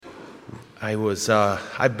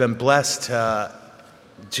I've been blessed to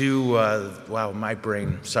do, my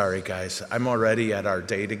brain, sorry guys, I'm already at our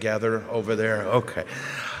day together over there, okay.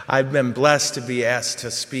 I've been blessed to be asked to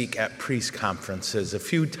speak at priest conferences a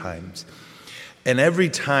few times. And every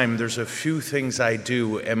time there's a few things I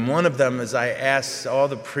do, and one of them is I ask all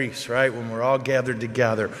the priests, right, when we're all gathered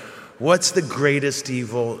together, what's the greatest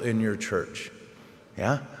evil in your church?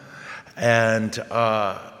 Yeah? And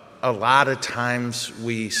a lot of times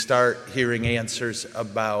we start hearing answers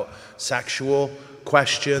about sexual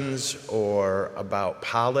questions or about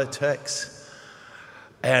politics.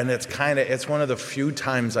 And it's one of the few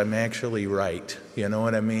times I'm actually right. You know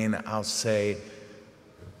what I mean? I'll say,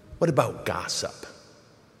 what about gossip?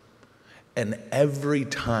 And every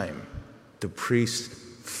time the priests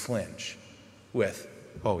flinch with,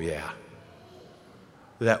 oh yeah,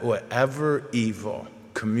 that whatever evil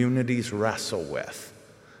communities wrestle with,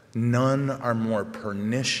 none are more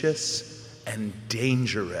pernicious and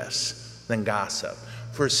dangerous than gossip.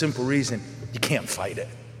 For a simple reason, you can't fight it.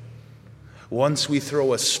 Once we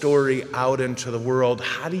throw a story out into the world,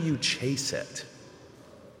 how do you chase it?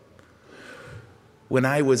 When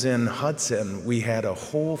I was in Hudson, we had a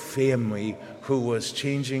whole family who was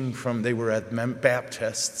changing they were at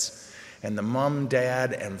Baptists, and the mom,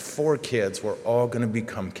 dad, and 4 kids were all going to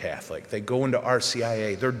become Catholic. They go into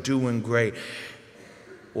RCIA. They're doing great.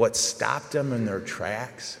 What stopped them in their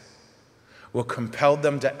tracks, what compelled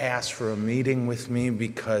them to ask for a meeting with me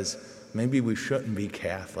because maybe we shouldn't be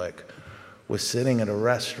Catholic, was sitting at a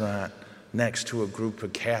restaurant next to a group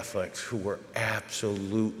of Catholics who were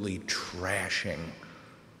absolutely trashing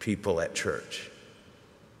people at church.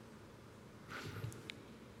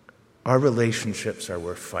 Our relationships are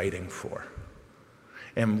worth fighting for,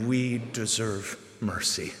 and we deserve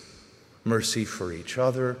mercy. Mercy for each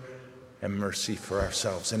other and mercy for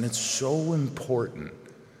ourselves. And it's so important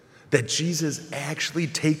that Jesus actually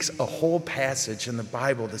takes a whole passage in the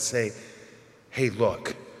Bible to say, hey,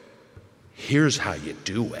 look, here's how you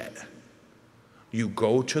do it. You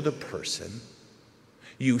go to the person,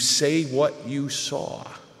 you say what you saw.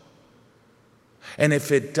 And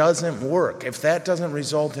if it doesn't work, if that doesn't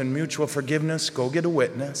result in mutual forgiveness, go get a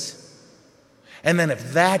witness. And then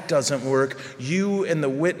if that doesn't work, you and the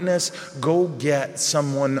witness go get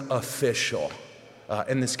someone official.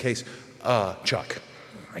 In this case, Chuck,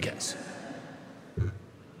 I guess.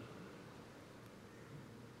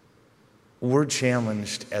 We're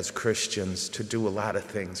challenged as Christians to do a lot of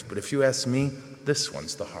things, but if you ask me, this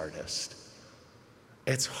one's the hardest.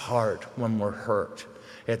 It's hard when we're hurt.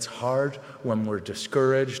 It's hard when we're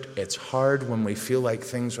discouraged. It's hard when we feel like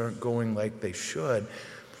things aren't going like they should.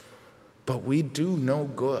 But we do no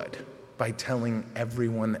good by telling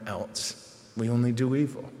everyone else. We only do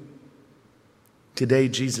evil. Today,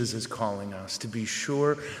 Jesus is calling us to be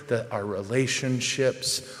sure that our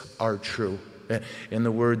relationships are true. In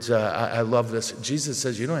the words, I love this, Jesus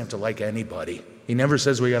says you don't have to like anybody. He never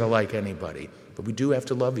says we got to like anybody, but we do have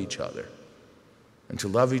to love each other. And to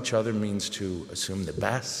love each other means to assume the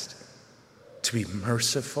best, to be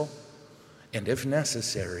merciful, and if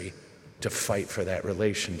necessary, to fight for that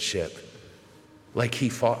relationship like he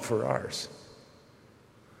fought for ours.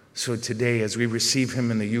 So today, as we receive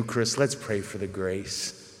him in the Eucharist, let's pray for the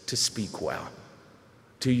grace to speak well,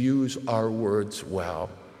 to use our words well,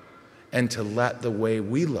 and to let the way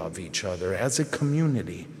we love each other as a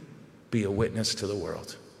community be a witness to the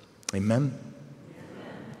world. Amen.